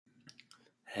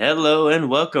Hello and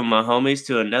welcome, my homies,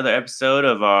 to another episode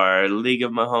of our League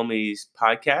of My Homies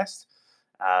podcast.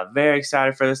 Very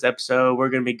excited for this episode. We're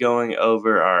going to be going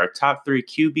over our top three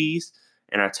QBs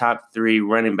and our top three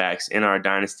running backs in our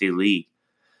Dynasty League.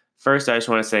 First, I just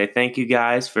want to say thank you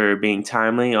guys for being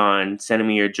timely on sending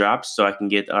me your drops so I can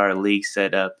get our league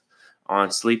set up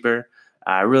on Sleeper.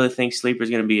 I really think Sleeper is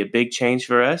going to be a big change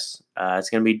for us. It's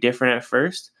going to be different at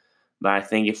first. But I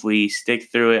think if we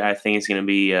stick through it, I think it's going to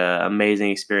be an amazing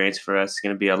experience for us. It's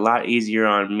going to be a lot easier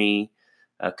on me,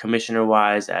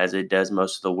 commissioner-wise, as it does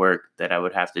most of the work that I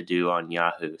would have to do on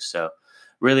Yahoo. So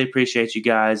really appreciate you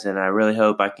guys, and I really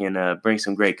hope I can bring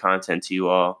some great content to you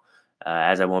all,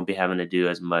 as I won't be having to do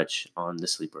as much on the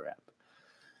Sleeper app.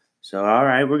 So, all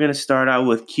right, we're going to start out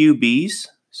with QBs.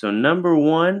 So number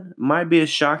one might be a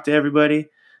shock to everybody.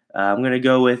 I'm going to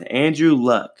go with Andrew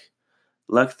Luck.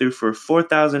 Luck threw for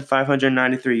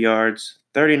 4,593 yards,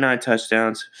 39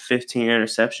 touchdowns, 15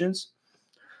 interceptions.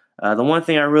 The one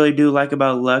thing I really do like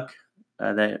about Luck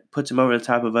that puts him over the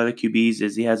top of other QBs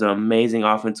is he has an amazing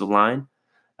offensive line.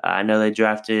 I know they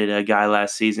drafted a guy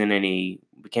last season and he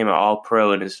became an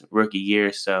all-pro in his rookie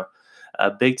year. So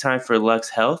big time for Luck's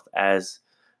health, as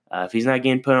if he's not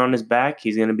getting put on his back,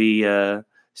 he's going to be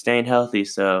staying healthy.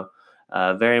 So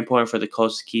very important for the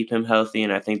Colts to keep him healthy,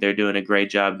 and I think they're doing a great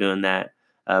job doing that.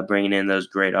 Bringing in those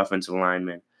great offensive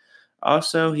linemen.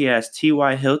 Also, he has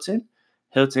T.Y. Hilton.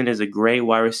 Hilton is a great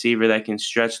wide receiver that can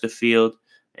stretch the field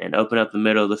and open up the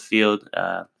middle of the field.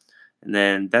 And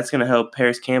then that's going to help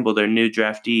Paris Campbell, their new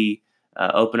draftee,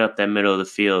 open up that middle of the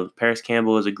field. Paris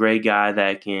Campbell is a great guy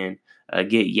that can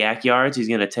get yak yards. He's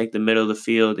going to take the middle of the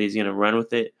field. He's going to run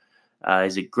with it.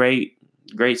 He's a great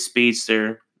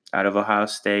speedster out of Ohio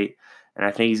State. And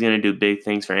I think he's going to do big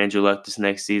things for Andrew Luck this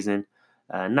next season.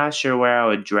 Not sure where I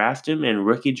would draft him in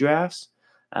rookie drafts,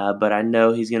 but I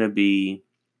know he's going to be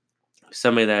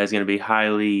somebody that is going to be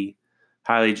highly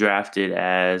drafted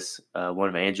as one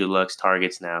of Andrew Luck's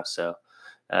targets now. So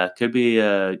could be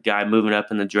a guy moving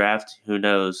up in the draft. Who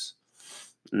knows?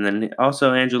 And then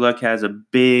also Andrew Luck has a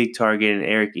big target in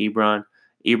Eric Ebron.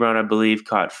 Ebron, I believe,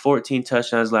 caught 14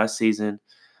 touchdowns last season.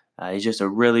 He's just a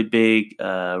really big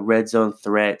red zone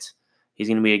threat. He's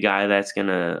going to be a guy that's going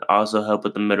to also help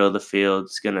with the middle of the field.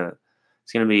 It's going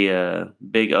to be a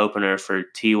big opener for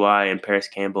T.Y. and Paris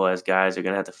Campbell, as guys are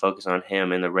going to have to focus on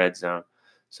him in the red zone.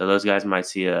 So those guys might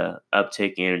see a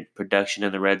uptick in production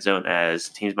in the red zone as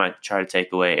teams might try to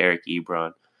take away Eric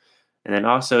Ebron. And then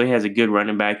also he has a good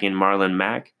running back in Marlon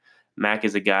Mack. Mack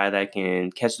is a guy that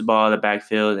can catch the ball in the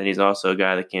backfield, and he's also a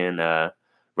guy that can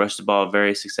rush the ball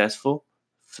very successfully.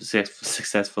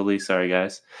 Sorry,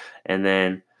 guys. And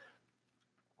then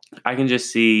I can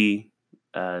just see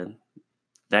that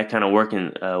kind of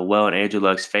working well in Andrew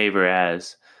Luck's favor,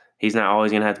 as he's not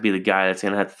always going to have to be the guy that's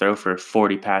going to have to throw for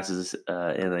 40 passes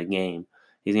in a game.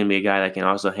 He's going to be a guy that can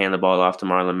also hand the ball off to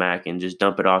Marlon Mack and just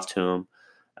dump it off to him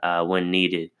when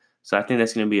needed. So I think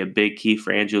that's going to be a big key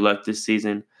for Andrew Luck this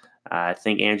season. I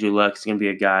think Andrew Luck is going to be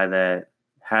a guy that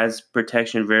has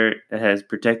protected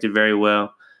very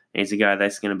well, and he's a guy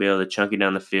that's going to be able to chunk it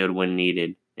down the field when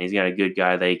needed. And he's got a good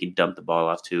guy that he can dump the ball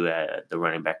off to at the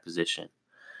running back position.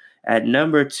 At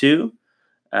number two,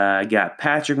 I got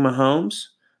Patrick Mahomes.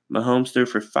 Mahomes threw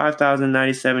for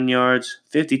 5,097 yards,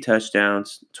 50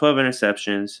 touchdowns, 12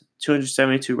 interceptions,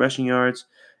 272 rushing yards,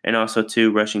 and also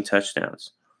 2 rushing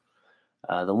touchdowns.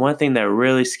 The one thing that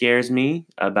really scares me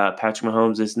about Patrick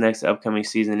Mahomes this next upcoming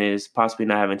season is possibly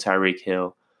not having Tyreek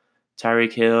Hill.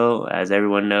 Tyreek Hill, as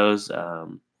everyone knows,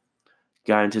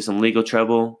 got into some legal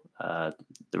trouble.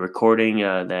 The recording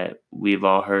that we've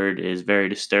all heard is very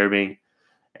disturbing,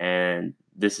 and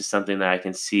this is something that I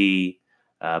can see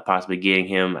possibly getting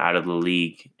him out of the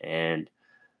league. And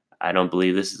I don't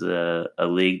believe this is a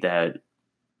league that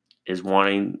is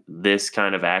wanting this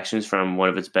kind of actions from one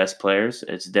of its best players.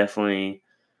 It's definitely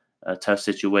a tough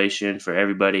situation for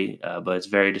everybody, but it's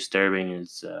very disturbing.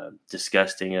 It's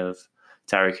disgusting of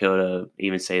Tyreek Hill to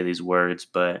even say these words,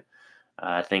 but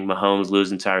I think Mahomes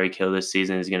losing Tyreek Hill this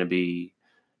season is going to be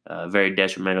very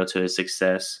detrimental to his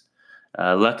success.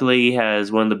 Luckily, he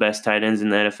has one of the best tight ends in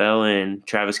the NFL in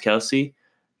Travis Kelce.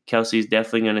 Kelce's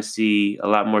definitely going to see a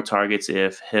lot more targets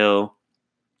if Hill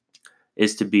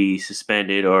is to be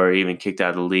suspended or even kicked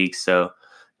out of the league. So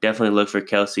definitely look for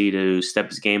Kelce to step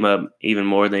his game up even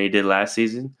more than he did last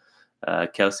season.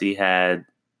 Kelce had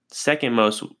second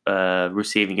most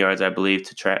receiving yards, I believe,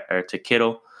 to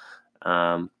Kittle.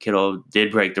 Kittle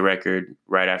did break the record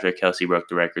right after Kelce broke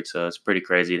the record, so it's pretty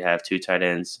crazy to have 2 tight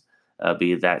ends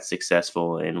be that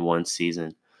successful in one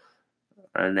season.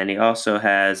 And then he also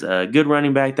has a good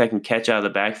running back that can catch out of the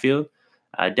backfield.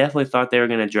 I definitely thought they were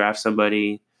going to draft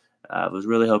somebody. I was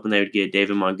really hoping they would get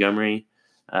David Montgomery,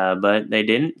 but they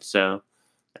didn't. So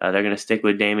they're going to stick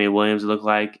with Damian Williams, it looked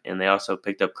like, and they also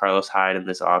picked up Carlos Hyde in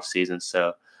this offseason.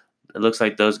 So it looks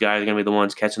like those guys are going to be the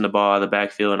ones catching the ball out of the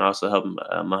backfield and also helping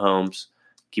Mahomes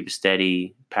keep a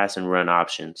steady pass and run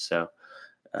option. So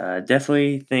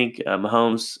definitely think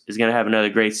Mahomes is going to have another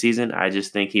great season. I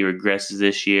just think he regresses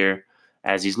this year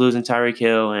as he's losing Tyreek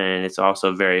Hill, and it's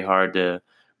also very hard to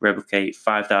replicate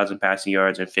 5,000 passing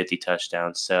yards and 50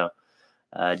 touchdowns. So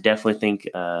definitely think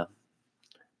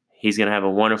he's going to have a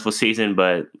wonderful season,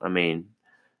 but, I mean,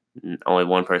 only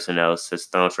one person else has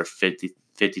thrown for 50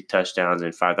 touchdowns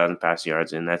and 5,000 passing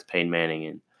yards, and that's Peyton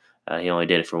Manning, and he only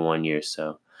did it for 1 year.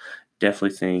 So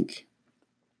definitely think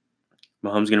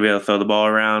Mahomes is going to be able to throw the ball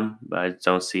around, but I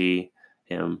don't see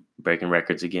him breaking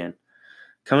records again.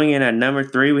 Coming in at number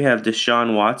 3, we have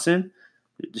Deshaun Watson.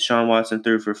 Deshaun Watson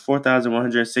threw for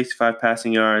 4,165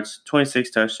 passing yards, 26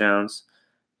 touchdowns,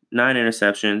 9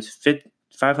 interceptions,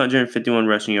 551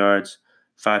 rushing yards,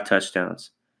 5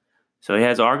 touchdowns. So he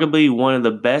has arguably one of the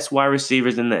best wide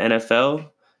receivers in the NFL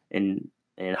in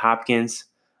Hopkins.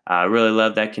 I really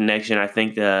love that connection. I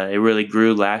think it really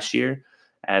grew last year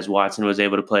as Watson was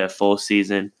able to play a full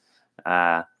season.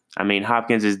 I mean,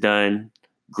 Hopkins has done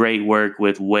great work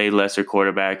with way lesser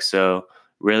quarterbacks, so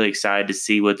really excited to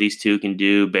see what these two can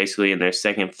do basically in their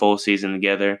second full season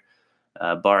together.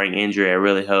 Barring injury, I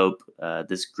really hope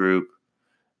this group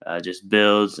just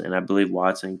builds, and I believe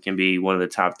Watson can be one of the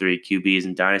top 3 QBs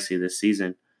in Dynasty this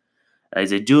season.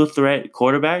 He's a dual threat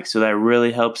quarterback, so that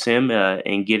really helps him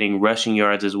in getting rushing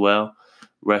yards as well,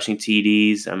 rushing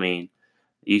TDs. I mean,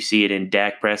 you see it in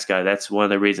Dak Prescott. That's one of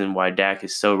the reasons why Dak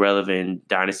is so relevant in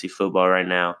Dynasty football right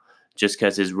now, just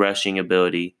because his rushing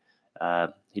ability.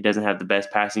 He doesn't have the best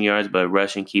passing yards, but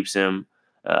rushing keeps him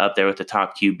up there with the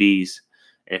top QBs.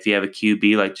 And if you have a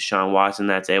QB like Deshaun Watson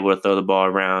that's able to throw the ball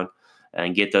around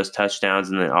and get those touchdowns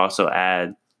and then also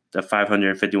add the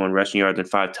 551 rushing yards and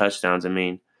 5 touchdowns, I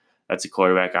mean, that's a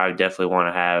quarterback I would definitely want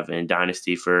to have in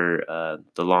Dynasty for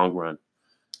the long run.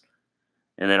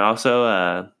 And then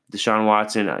also Deshaun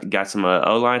Watson got some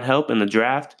O-line help in the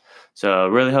draft. So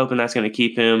really hoping that's going to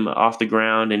keep him off the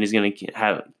ground and he's going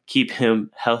to keep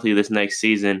him healthy this next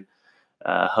season.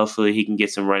 Hopefully he can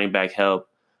get some running back help.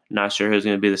 Not sure who's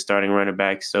going to be the starting running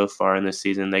back so far in this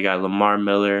season. They got Lamar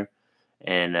Miller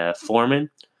and Foreman.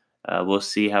 We'll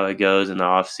see how it goes in the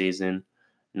offseason.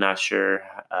 Not sure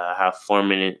how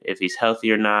Foreman, if he's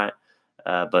healthy or not,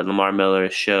 but Lamar Miller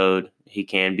showed he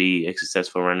can be a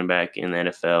successful running back in the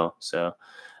NFL. So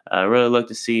I really look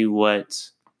to see what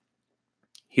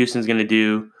Houston's going to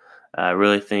do. I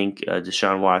really think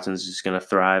Deshaun Watson's just going to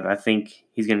thrive. I think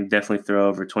he's going to definitely throw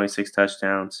over 26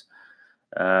 touchdowns.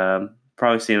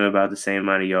 Probably see him about the same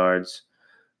amount of yards.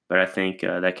 But I think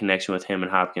that connection with him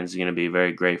and Hopkins is going to be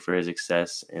very great for his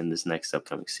success in this next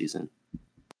upcoming season.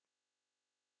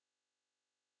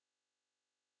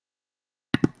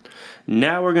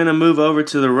 Now we're going to move over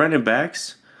to the running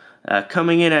backs.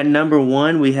 Coming in at number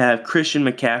 1, we have Christian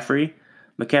McCaffrey.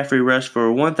 McCaffrey rushed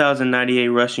for 1,098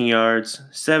 rushing yards,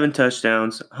 7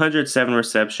 touchdowns, 107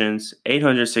 receptions,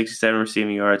 867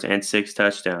 receiving yards, and 6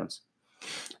 touchdowns.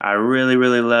 I really,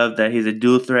 really love that he's a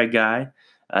dual threat guy.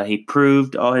 He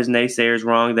proved all his naysayers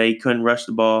wrong that he couldn't rush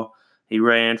the ball. He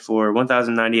ran for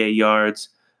 1,098 yards.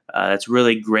 That's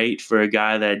really great for a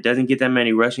guy that doesn't get that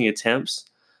many rushing attempts.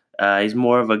 He's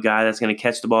more of a guy that's going to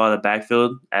catch the ball out of the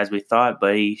backfield, as we thought,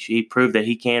 but he proved that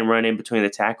he can run in between the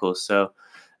tackles. So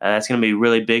that's going to be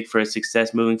really big for his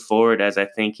success moving forward, as I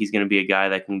think he's going to be a guy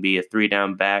that can be a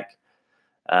 3-down back.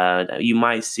 You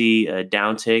might see a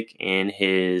downtick in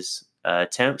his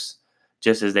attempts,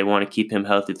 just as they want to keep him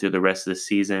healthy through the rest of the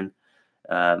season.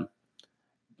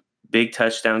 Big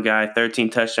touchdown guy,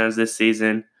 13 touchdowns this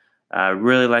season. I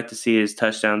really like to see his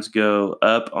touchdowns go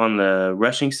up on the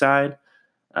rushing side,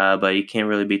 but you can't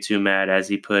really be too mad as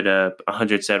he put up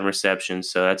 107 receptions.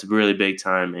 So that's really big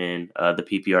time in the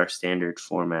PPR standard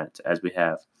format as we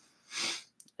have.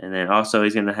 And then also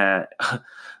he's going to have –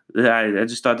 I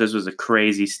just thought this was a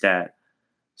crazy stat.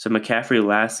 So McCaffrey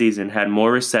last season had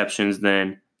more receptions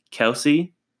than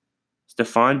Kelsey,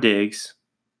 Stephon Diggs,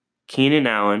 Keenan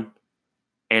Allen,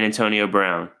 and Antonio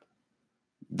Brown.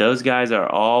 Those guys are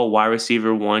all wide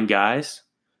receiver 1 guys,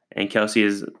 and Kelsey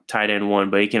is tight end 1,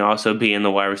 but he can also be in the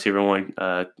wide receiver 1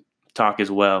 talk as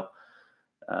well.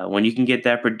 When you can get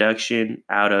that production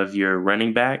out of your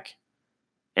running back,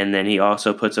 and then he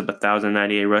also puts up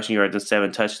 1,098 rushing yards and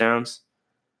 7 touchdowns,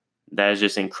 that is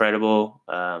just incredible.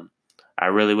 I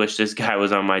really wish this guy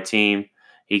was on my team.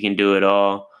 He can do it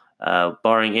all.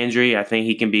 Barring injury, I think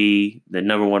he can be the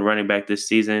number 1 running back this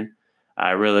season.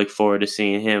 I really look forward to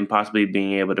seeing him possibly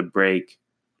being able to break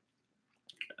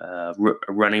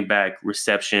running back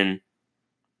reception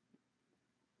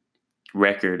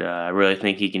record. I really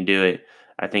think he can do it.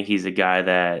 I think he's a guy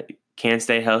that can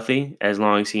stay healthy as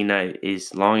long as he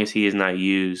is not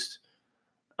used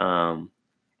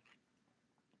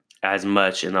as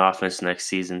much in the offense next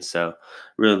season. So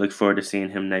really look forward to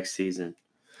seeing him next season.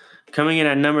 Coming in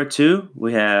at number 2,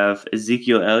 we have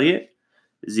Ezekiel Elliott.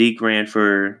 Zeke ran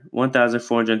for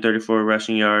 1,434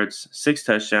 rushing yards, 6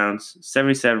 touchdowns,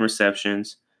 77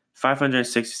 receptions,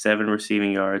 567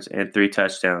 receiving yards, and 3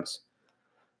 touchdowns.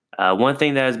 One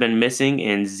thing that has been missing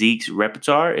in Zeke's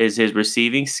repertoire is his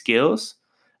receiving skills,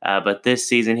 but this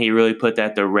season he really put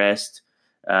that to rest.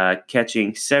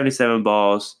 Catching 77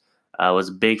 balls was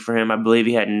big for him. I believe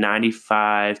he had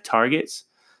 95 targets.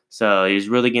 So he was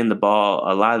really getting the ball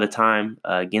a lot of the time,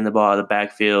 getting the ball out of the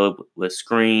backfield with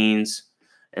screens,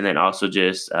 and then also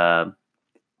just running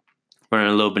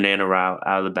a little banana route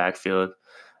out of the backfield.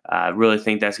 I really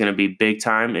think that's going to be big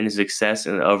time in his success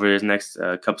over his next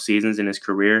couple seasons in his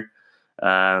career.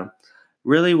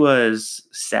 Really was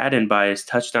saddened by his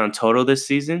touchdown total this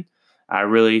season. I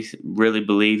really, really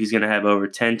believe he's going to have over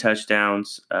 10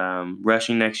 touchdowns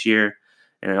rushing next year.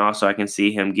 And also I can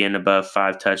see him getting above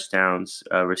 5 touchdowns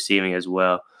receiving as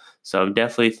well. So I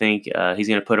definitely think he's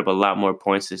going to put up a lot more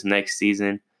points this next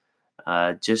season.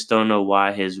 Just don't know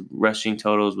why his rushing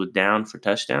totals were down for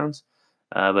touchdowns.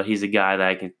 But he's a guy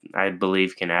that I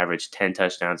believe can average 10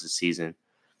 touchdowns a season.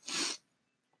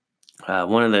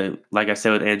 Like I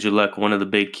said with Andrew Luck, one of the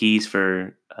big keys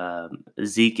for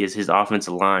Zeke is his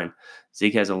offensive line.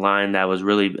 Zeke has a line that was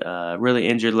really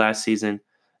injured last season,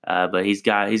 but he's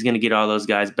going to get all those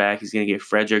guys back. He's going to get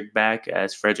Frederick back,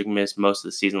 as Frederick missed most of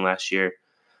the season last year.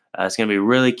 It's going to be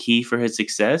really key for his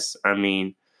success. I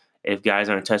mean, if guys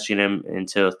aren't touching him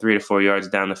until 3 to 4 yards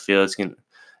down the field,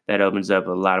 that opens up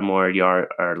a lot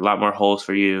more holes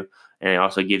for you, and it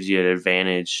also gives you an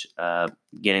advantage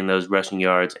getting those rushing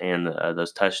yards and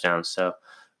those touchdowns. So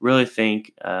really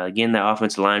think getting that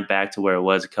offensive line back to where it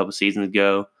was a couple seasons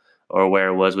ago, or where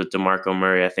it was with DeMarco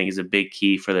Murray, I think is a big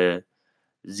key for the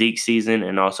Zeke season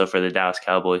and also for the Dallas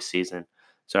Cowboys season.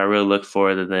 So I really look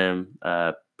forward to them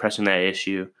pressing that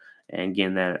issue and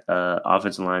getting that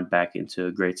offensive line back into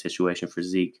a great situation for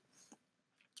Zeke.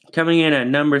 Coming in at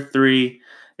number 3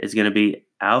 is going to be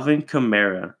Alvin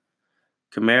Kamara.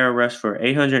 Kamara rushed for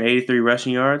 883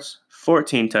 rushing yards,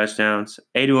 14 touchdowns,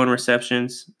 81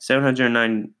 receptions,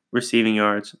 709 receiving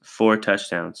yards, 4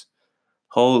 touchdowns.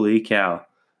 Holy cow.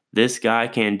 This guy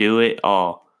can do it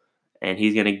all. And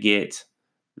he's going to get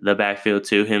the backfield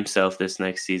to himself this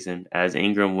next season as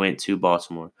Ingram went to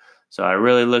Baltimore. So I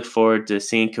really look forward to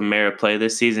seeing Kamara play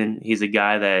this season. He's a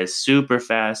guy that is super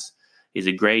fast. He's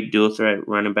a great dual threat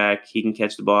running back. He can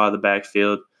catch the ball out of the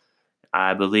backfield.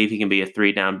 I believe he can be a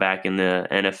 3-down back in the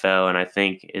NFL, and I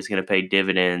think it's going to pay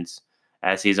dividends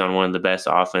as he's on one of the best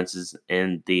offenses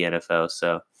in the NFL.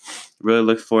 So really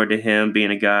look forward to him being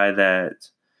a guy that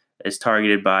is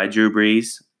targeted by Drew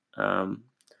Brees.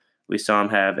 We saw him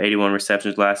have 81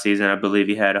 receptions last season. I believe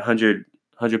he had 100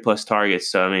 plus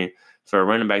targets. So, I mean, for a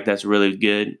running back, that's really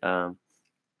good.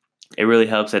 It really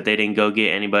helps that they didn't go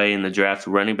get anybody in the draft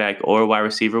running back or wide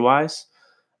receiver wise.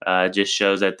 Just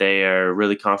shows that they are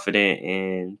really confident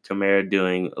in Kamara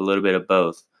doing a little bit of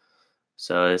both.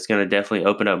 So it's going to definitely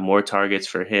open up more targets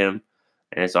for him.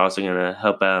 And it's also going to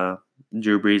help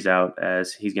Drew Brees out,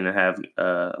 as he's going to have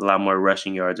a lot more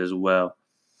rushing yards as well.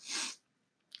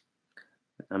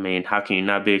 I mean, how can you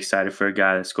not be excited for a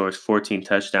guy that scores 14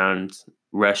 touchdowns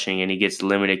rushing and he gets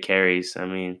limited carries? I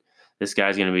mean, this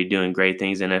guy's going to be doing great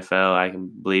things in NFL. I can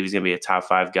believe he's going to be a top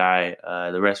 5 guy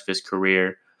the rest of his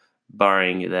career,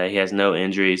 barring that he has no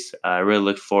injuries. I really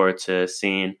look forward to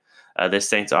seeing this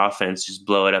Saints offense just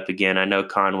blow it up again. I know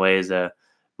Conway is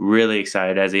really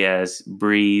excited, as he has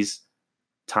Brees,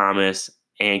 Thomas,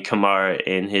 and Kamara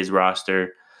in his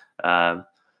roster.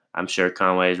 I'm sure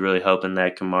Conway is really hoping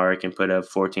that Kamara can put up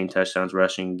 14 touchdowns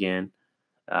rushing again.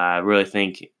 I really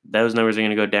think those numbers are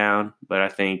going to go down, but I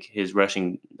think his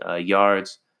rushing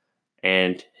yards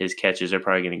and his catches are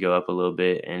probably going to go up a little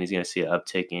bit, and he's going to see an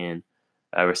uptick in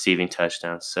receiving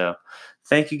touchdowns. So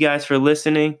thank you guys for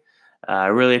listening. I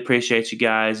really appreciate you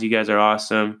guys. You guys are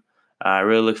awesome. I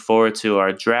really look forward to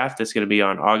our draft that's going to be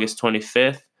on August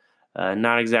 25th.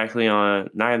 Not exactly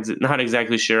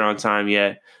sure on time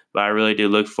yet, but I really do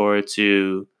look forward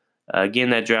to getting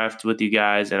that draft with you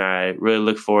guys, and I really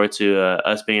look forward to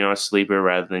us being on Sleeper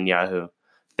rather than Yahoo.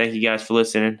 Thank you guys for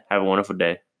listening. Have a wonderful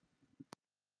day.